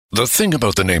The thing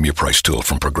about the Name Your Price tool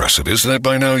from Progressive is that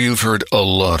by now you've heard a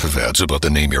lot of ads about the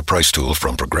Name Your Price tool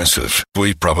from Progressive.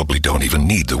 We probably don't even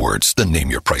need the words, the Name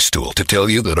Your Price tool, to tell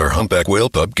you that our Humpback Whale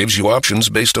Pup gives you options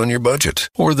based on your budget,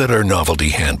 or that our novelty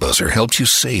hand buzzer helps you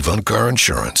save on car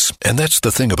insurance. And that's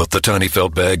the thing about the tiny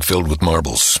felt bag filled with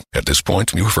marbles. At this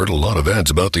point, you've heard a lot of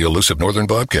ads about the elusive northern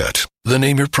bobcat. The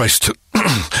Name Your Price tool,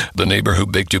 the neighbor who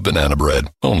baked you banana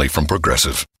bread, only from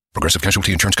Progressive. Progressive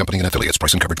Casualty Insurance Company and Affiliates.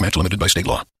 Price and coverage match limited by state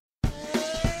law.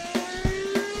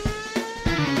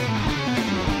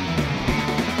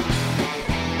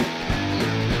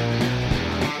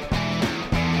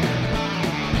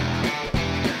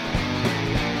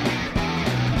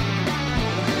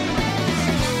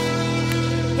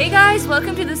 Hey guys,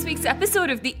 welcome to this week's episode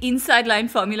of the Inside Line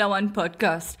Formula One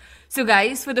podcast. So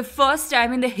guys, for the first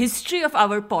time in the history of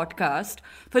our podcast,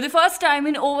 for the first time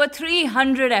in over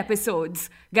 300 episodes,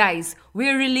 guys,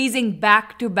 we're releasing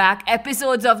back-to-back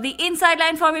episodes of the Inside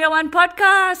Line Formula One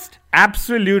podcast.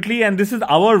 Absolutely, and this is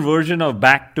our version of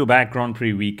back-to-back Grand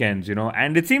Prix weekends,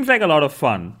 and it seems like a lot of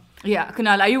fun. Yeah,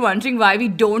 Kunal, are you wondering why we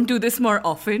don't do this more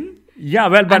often? Yeah,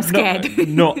 well, but I'm scared.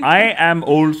 No, I am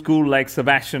old school like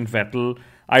Sebastian Vettel.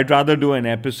 I'd rather do an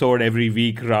episode every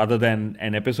week rather than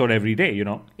an episode every day,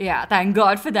 Yeah, thank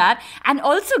God for that. And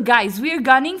also, guys, we're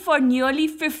gunning for nearly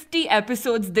 50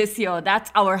 episodes this year. That's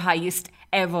our highest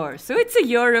ever. So it's a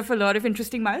year of a lot of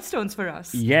interesting milestones for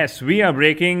us. Yes, we are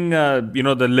breaking,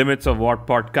 the limits of what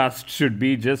podcast should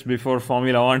be just before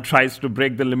Formula One tries to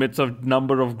break the limits of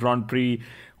number of Grand Prix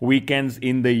weekends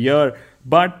in the year.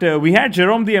 But we had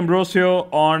Jerome D'Ambrosio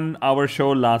on our show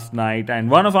last night, and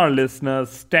one of our listeners,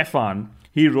 Stefan,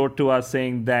 he wrote to us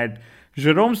saying that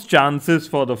Jerome's chances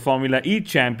for the Formula E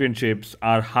championships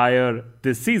are higher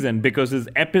this season because his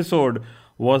episode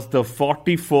was the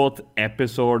 44th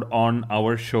episode on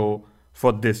our show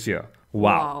for this year.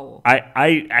 Wow.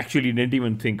 I actually didn't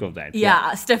even think of that.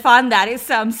 Yeah, Stefan, that is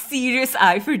some serious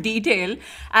eye for detail.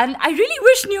 And I really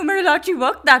wish numerology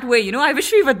worked that way. I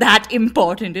wish we were that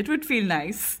important. It would feel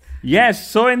nice. Yes,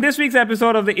 so in this week's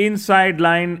episode of the Inside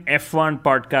Line F1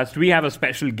 podcast, we have a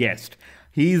special guest.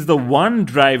 He's the one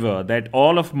driver that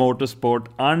all of motorsport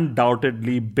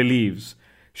undoubtedly believes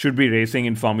should be racing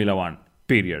in Formula One,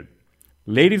 period.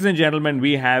 Ladies and gentlemen,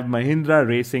 we have Mahindra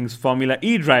Racing's Formula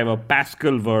E driver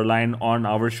Pascal Wehrlein on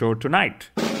our show tonight.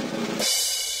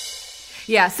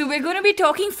 Yeah, so we're going to be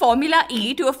talking Formula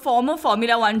E to a former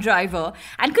Formula One driver.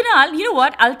 And Kunal, you know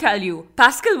what? I'll tell you.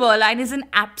 Pascal Wehrlein is an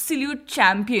absolute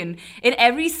champion in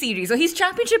every series. Or he's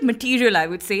championship material, I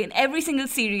would say, in every single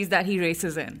series that he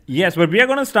races in. Yes, but we are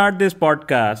going to start this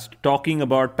podcast talking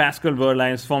about Pascal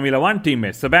Wehrlein's Formula One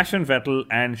teammates, Sebastian Vettel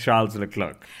and Charles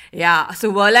Leclerc. Yeah,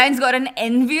 so Wehrlein's got an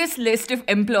envious list of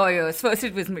employers. First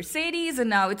it was Mercedes, and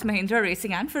now it's Mahindra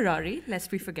Racing and Ferrari,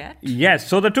 lest we forget. Yes,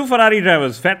 so the two Ferrari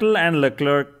drivers, Vettel and Leclerc,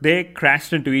 they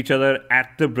crashed into each other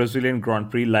at the Brazilian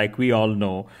Grand Prix, like we all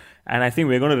know. And I think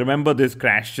we're going to remember this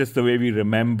crash just the way we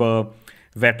remember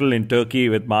Vettel in Turkey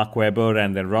with Mark Webber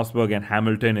and then Rosberg and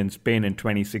Hamilton in Spain in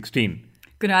 2016.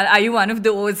 Kunal, are you one of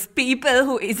those people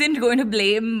who isn't going to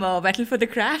blame Vettel for the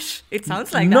crash? It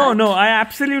sounds like that. No, I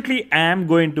absolutely am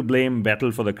going to blame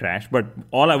Vettel for the crash. But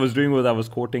all I was doing was I was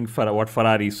quoting what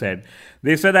Ferrari said.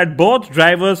 They said that both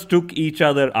drivers took each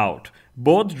other out.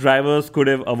 Both drivers could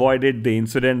have avoided the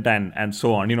incident and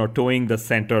so on, towing the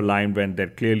center line when there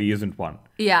clearly isn't one.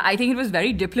 Yeah, I think it was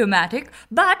very diplomatic.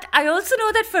 But I also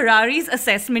know that Ferrari's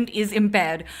assessment is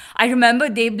impaired. I remember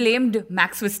they blamed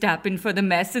Max Verstappen for the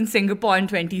mess in Singapore in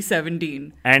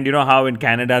 2017. And you know how in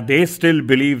Canada, they still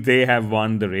believe they have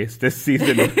won the race this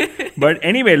season. But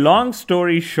anyway, long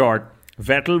story short,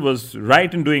 Vettel was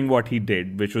right in doing what he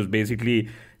did, which was basically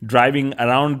driving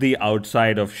around the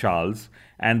outside of Charles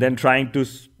and then trying to,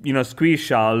 squeeze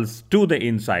Charles to the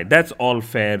inside. That's all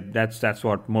fair. That's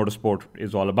what motorsport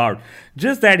is all about.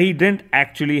 Just that he didn't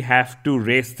actually have to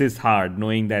race this hard,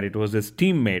 knowing that it was his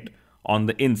teammate on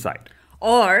the inside.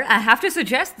 Or, I have to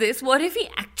suggest this, what if he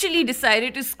actually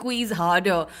decided to squeeze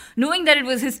harder, knowing that it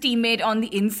was his teammate on the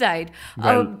inside?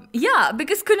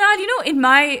 Because Kunal, in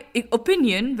my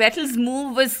opinion, Vettel's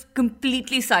move was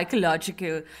completely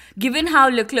psychological, given how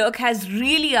Leclerc has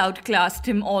really outclassed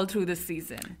him all through the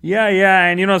season. Yeah,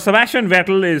 and Sebastian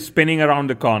Vettel is spinning around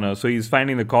the corner, so he's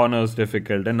finding the corners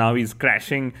difficult, and now he's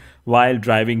crashing while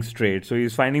driving straight, so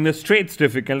he's finding the straights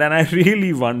difficult, and I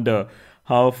really wonder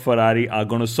how Ferrari are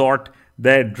going to sort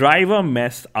their driver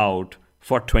mess out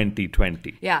for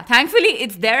 2020. Yeah, thankfully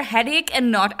it's their headache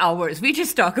and not ours. We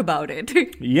just talk about it.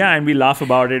 Yeah, and we laugh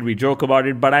about it, we joke about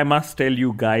it, but I must tell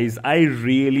you guys, I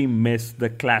really miss the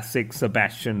classic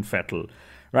Sebastian Vettel.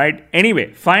 right?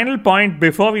 Anyway, final point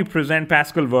before we present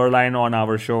Pascal Wehrlein on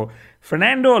our show.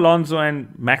 Fernando Alonso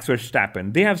and Max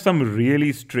Verstappen, they have some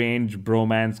really strange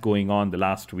bromance going on the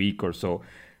last week or so.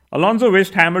 Alonso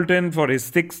wished Hamilton for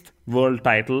his 6th world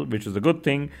title, which is a good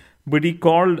thing, but he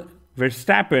called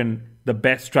Verstappen the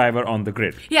best driver on the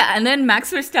grid. Yeah, and then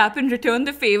Max Verstappen returned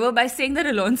the favor by saying that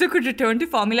Alonso could return to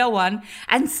Formula One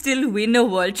and still win a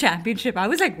world championship. I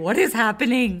was like, what is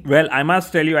happening? Well, I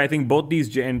must tell you, I think both these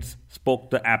gents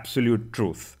spoke the absolute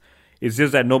truth. It's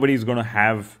just that nobody's going to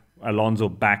have Alonso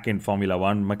back in Formula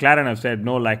One. McLaren have said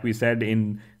no, like we said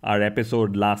in our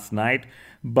episode last night.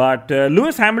 But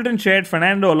Lewis Hamilton shared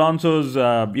Fernando Alonso's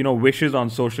wishes on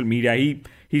social media.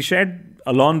 He shared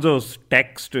Alonso's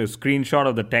text, a screenshot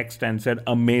of the text, and said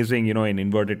amazing, in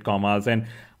inverted commas. And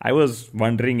I was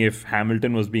wondering if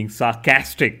Hamilton was being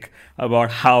sarcastic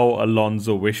about how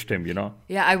Alonso wished him,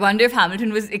 Yeah, I wonder if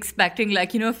Hamilton was expecting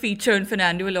a feature in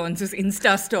Fernando Alonso's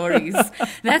Insta stories.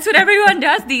 That's what everyone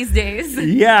does these days.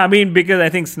 Yeah, I mean, because I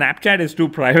think Snapchat is too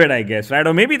private, I guess, right?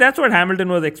 Or maybe that's what Hamilton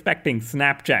was expecting,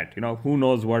 Snapchat. Who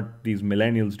knows what these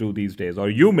millennials do these days, or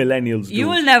you millennials do. You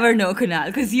will never know, Kunal,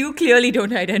 because you clearly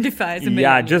don't identify as a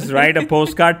millennial. Yeah, just write a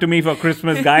postcard to me for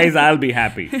Christmas, guys. I'll be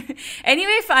happy.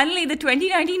 Anyway, finally, the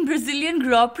 2019 Brazilian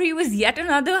Grand Prix was yet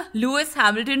another Lewis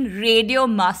Hamilton radio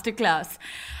masterclass.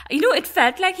 It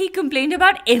felt like he complained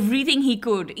about everything he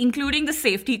could, including the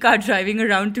safety car driving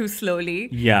around too slowly.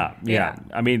 Yeah.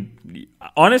 I mean,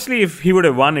 honestly, if he would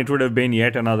have won, it would have been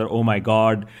yet another, oh my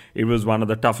God, it was one of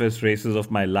the toughest races of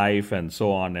my life and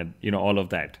so on and, all of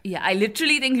that. Yeah, I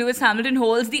literally think Lewis Hamilton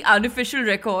holds the unofficial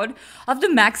record of the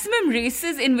maximum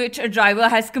races in which a driver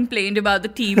has complained about the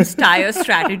team's tire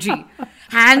strategy.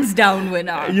 Hands down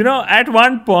winner. At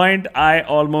one point, I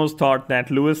almost thought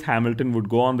that Lewis Hamilton would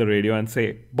go on the radio and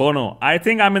say, Bono, I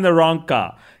think I'm in the wrong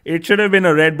car. It should have been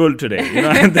a Red Bull today.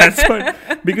 And that's what,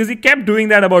 because he kept doing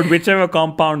that about whichever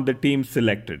compound the team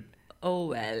selected. Oh,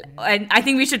 well, and I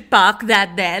think we should park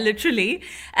that there, literally.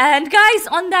 And guys,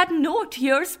 on that note,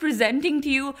 here's presenting to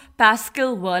you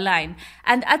Pascal Wehrlein.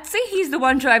 And I'd say he's the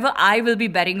one driver I will be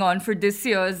betting on for this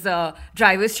year's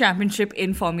Drivers' Championship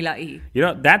in Formula E.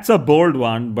 That's a bold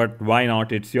one, but why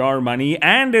not? It's your money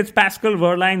and it's Pascal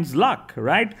Wehrlein's luck,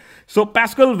 right? So,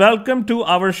 Pascal, welcome to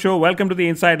our show. Welcome to the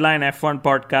Inside Line F1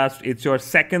 podcast. It's your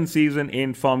 2nd season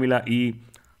in Formula E.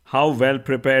 How well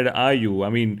prepared are you?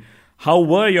 I mean, how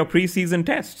were your pre-season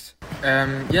tests?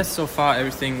 Yes, so far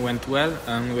everything went well.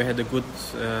 We had a good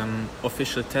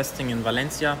official testing in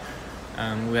Valencia.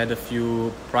 We had a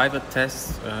few private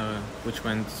tests which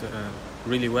went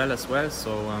really well as well.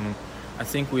 So I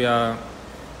think we are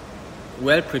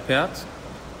well prepared,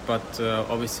 but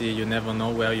obviously you never know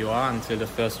where you are until the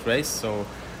first race. So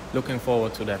looking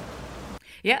forward to that.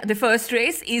 Yeah, the first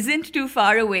race isn't too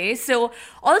far away. So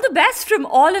all the best from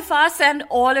all of us and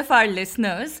all of our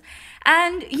listeners.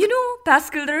 And,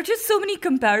 Pascal, there are just so many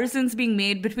comparisons being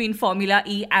made between Formula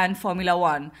E and Formula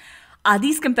One. Are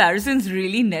these comparisons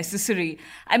really necessary?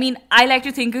 I mean, I like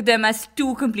to think of them as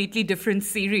two completely different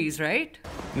series, right?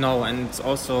 No, and it's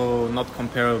also not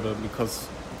comparable because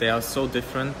they are so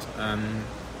different.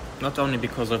 Not only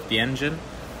because of the engine,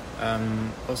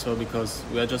 also because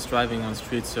we are just driving on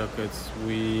street circuits.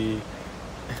 We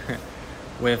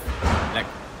have,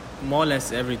 more or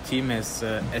less every team has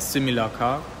a similar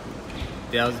car.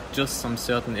 There are just some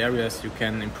certain areas you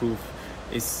can improve.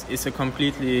 It's a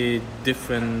completely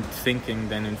different thinking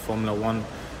than in Formula One,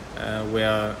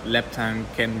 where lap time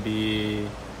can be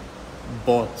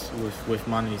bought with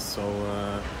money.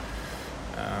 So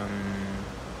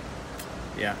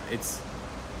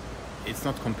it's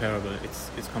not comparable.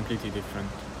 It's completely different.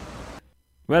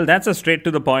 Well, that's a straight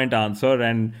to the point answer,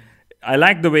 and I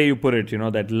like the way you put it,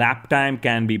 that lap time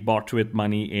can be bought with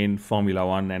money in Formula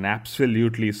One, and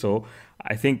absolutely so.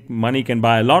 I think money can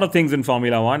buy a lot of things in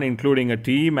Formula One, including a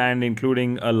team and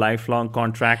including a lifelong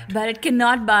contract. But it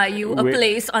cannot buy you a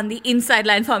place on the Inside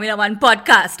Line Formula One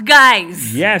podcast,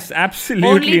 guys. Yes, absolutely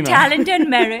Only not. Talent and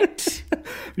merit.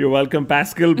 You're welcome,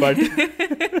 Pascal, but...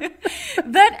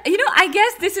 But, I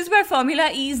guess this is where Formula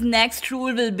E's next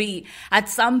rule will be at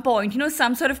some point,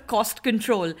 some sort of cost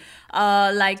control.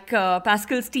 Like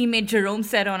Pascal's teammate Jerome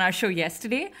said on our show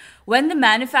yesterday, when the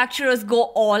manufacturers go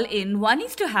all in, one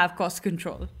needs to have cost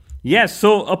control. Yes,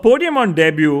 so a podium on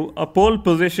debut, a pole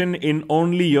position in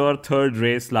only your 3rd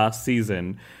race last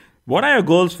season. What are your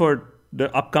goals for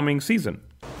the upcoming season?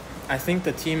 I think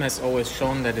the team has always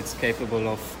shown that it's capable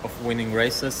of winning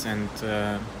races and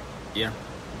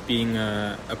being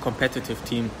a competitive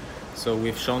team. So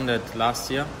we've shown that last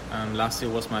year. Last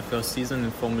year was my first season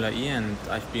in Formula E and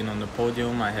I've been on the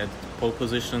podium. I had pole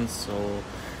positions, so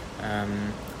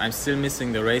I'm still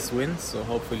missing the race win, so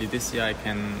hopefully this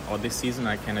season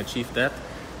I can achieve that.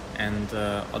 And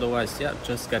otherwise,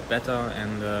 just get better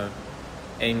and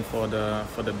aim for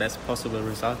the best possible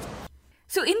result.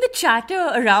 So in the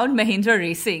chatter around Mahindra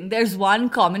Racing, there's one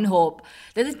common hope,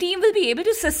 that the team will be able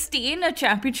to sustain a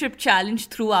championship challenge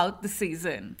throughout the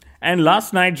season. And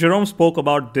last night, Jerome spoke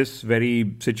about this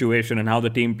very situation and how the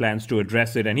team plans to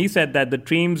address it. And he said that the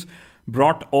teams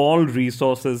brought all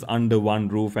resources under one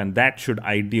roof, and that should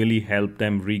ideally help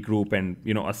them regroup and,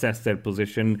 assess their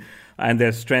position and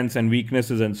their strengths and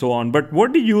weaknesses and so on. But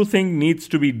what do you think needs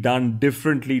to be done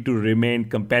differently to remain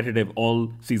competitive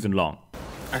all season long?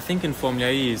 I think in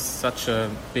Formula E is such a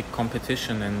big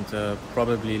competition, and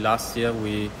probably last year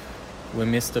we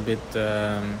missed a bit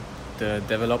the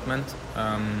development.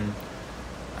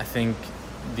 I think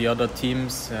the other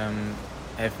teams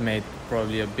have made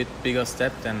probably a bit bigger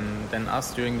step than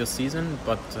us during the season,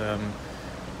 but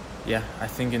I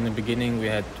think in the beginning we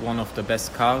had one of the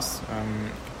best cars,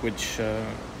 which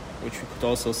we could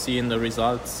also see in the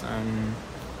results.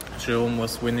 Jerome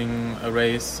was winning a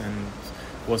race and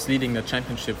was leading the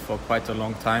championship for quite a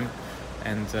long time,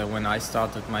 and when I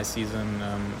started my season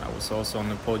I was also on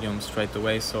the podium straight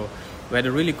away, so we had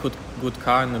a really good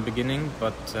car in the beginning,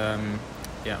 but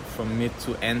from mid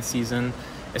to end season,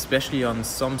 especially on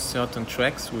some certain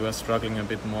tracks, we were struggling a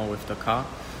bit more with the car.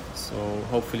 So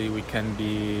hopefully we can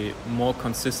be more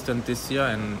consistent this year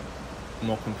and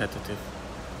more competitive.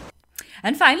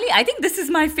 And finally, I think this is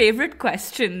my favorite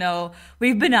question now.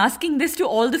 We've been asking this to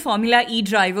all the Formula E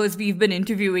drivers we've been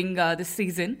interviewing this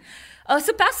season.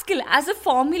 So Pascal, as a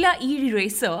Formula E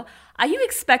racer, are you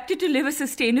expected to live a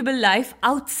sustainable life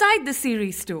outside the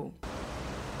series too?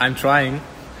 I'm trying.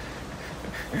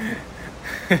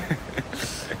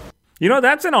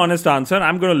 That's an honest answer.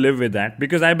 I'm going to live with that,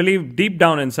 because I believe deep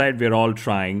down inside we're all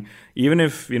trying. Even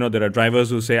if, there are drivers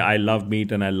who say, I love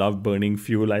meat and I love burning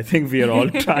fuel, I think we are all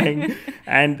trying.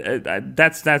 And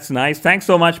that's nice. Thanks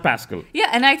so much, Pascal. Yeah,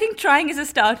 and I think trying is a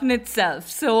start in itself.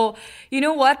 So, you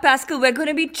know what, Pascal, we're going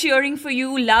to be cheering for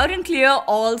you loud and clear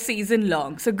all season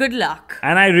long. So good luck.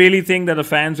 And I really think that the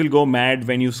fans will go mad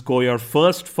when you score your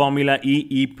first Formula E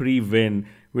E-Prix win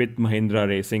with Mahindra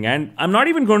Racing. And I'm not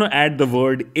even going to add the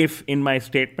word if in my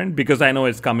statement, because I know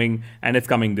it's coming, and it's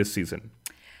coming this season.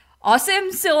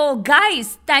 Awesome. So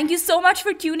guys, thank you so much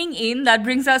for tuning in. That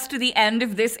brings us to the end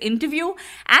of this interview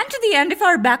and to the end of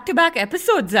our back-to-back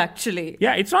episodes, actually.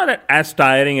 Yeah, it's not as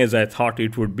tiring as I thought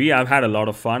it would be. I've had a lot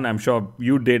of fun. I'm sure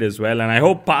you did as well. And I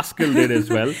hope Pascal did as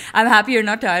well. I'm happy you're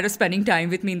not tired of spending time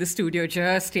with me in the studio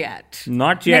just yet.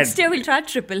 Not yet. Next year, we'll try a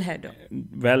triple header.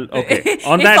 Well, okay.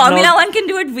 On if that Formula note, 1 can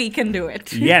do it, we can do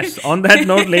it. Yes. On that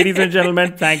note, ladies and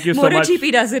gentlemen, thank you so much.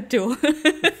 MotoGP does it too.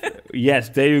 Yes,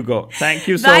 there you go. Thank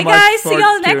you so Bye, much guys. for See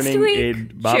y'all next tuning week.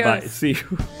 in. Bye-bye. Cheers. See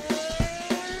you.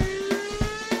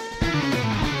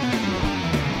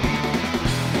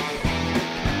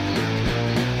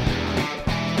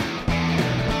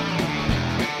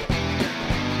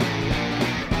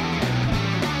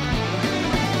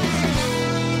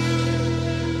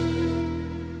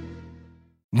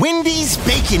 Wendy's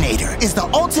Baconator is the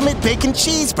ultimate bacon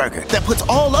cheeseburger that puts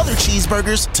all other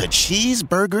cheeseburgers to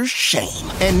cheeseburger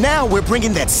shame. And now we're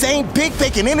bringing that same big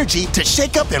bacon energy to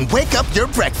shake up and wake up your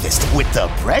breakfast with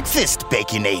the Breakfast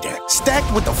Baconator.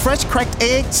 Stacked with the fresh cracked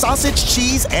egg, sausage,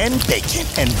 cheese, and bacon.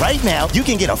 And right now, you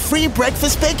can get a free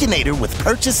Breakfast Baconator with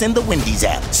purchase in the Wendy's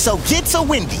app. So get to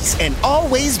Wendy's and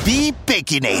always be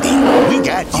baconating. We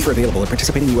got you. Offer available at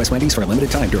participating U.S. Wendy's for a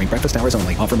limited time during breakfast hours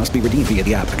only. Offer must be redeemed via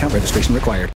the app. Account registration required.